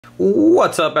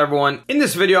What's up everyone? In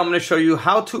this video I'm going to show you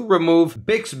how to remove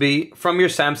Bixby from your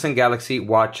Samsung Galaxy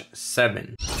Watch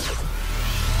 7.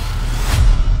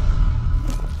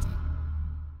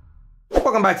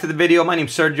 Welcome back to the video. My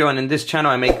name's Sergio and in this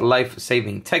channel I make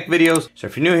life-saving tech videos. So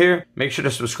if you're new here, make sure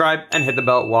to subscribe and hit the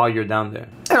bell while you're down there.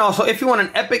 And also, if you want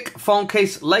an epic phone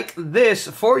case like this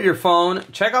for your phone,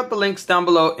 check out the links down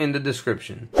below in the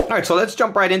description. Alright, so let's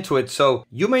jump right into it. So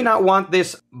you may not want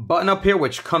this button up here,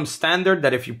 which comes standard,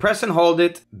 that if you press and hold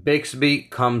it, Bixby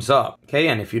comes up. Okay,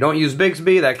 and if you don't use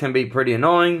Bixby, that can be pretty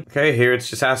annoying. Okay, here it's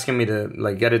just asking me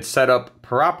to get it set up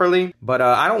properly, but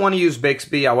I don't want to use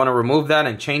Bixby. I want to remove that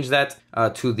and change that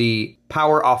to the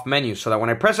power off menu, so that when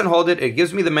I press and hold it, it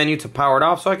gives me the menu to power it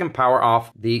off so I can power off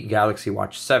the Galaxy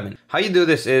Watch 7. How you do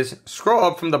this is scroll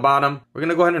up from the bottom. We're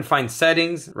gonna go ahead and find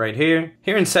settings right here.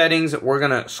 Here in settings, we're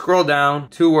gonna scroll down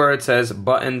to where it says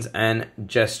buttons and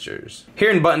gestures.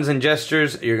 Here in buttons and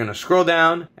gestures, you're gonna scroll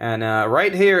down and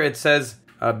right here it says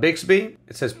Bixby.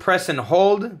 It says press and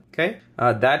hold. Okay,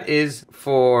 that is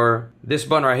for this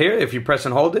button right here. If you press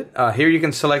and hold it, here you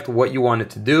can select what you want it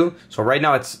to do. So right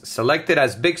now it's selected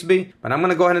as Bixby, but I'm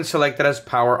going to go ahead and select it as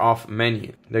power off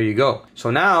menu. There you go.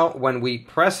 So now when we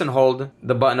press and hold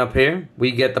the button up here,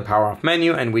 we get the power off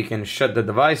menu and we can shut the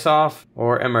device off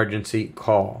or emergency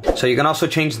call. So you can also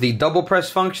change the double press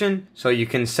function. So you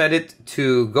can set it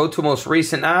to go to most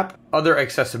recent app, other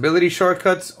accessibility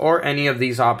shortcuts, or any of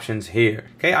these options here.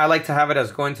 Okay, I like to have it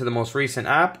as going to the most recent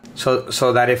app,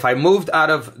 so that if I moved out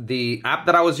of the app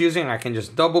that I was using, I can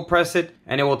just double press it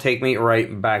and it will take me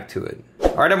right back to it.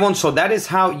 Alright everyone, so that is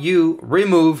how you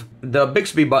remove the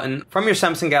Bixby button from your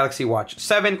Samsung Galaxy Watch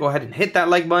 7. Go ahead and hit that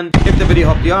like button if the video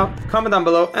helped you out. Comment down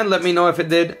below and let me know if it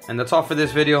did. And that's all for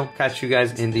this video. Catch you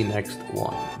guys in the next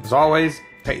one. As always,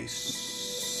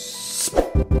 peace.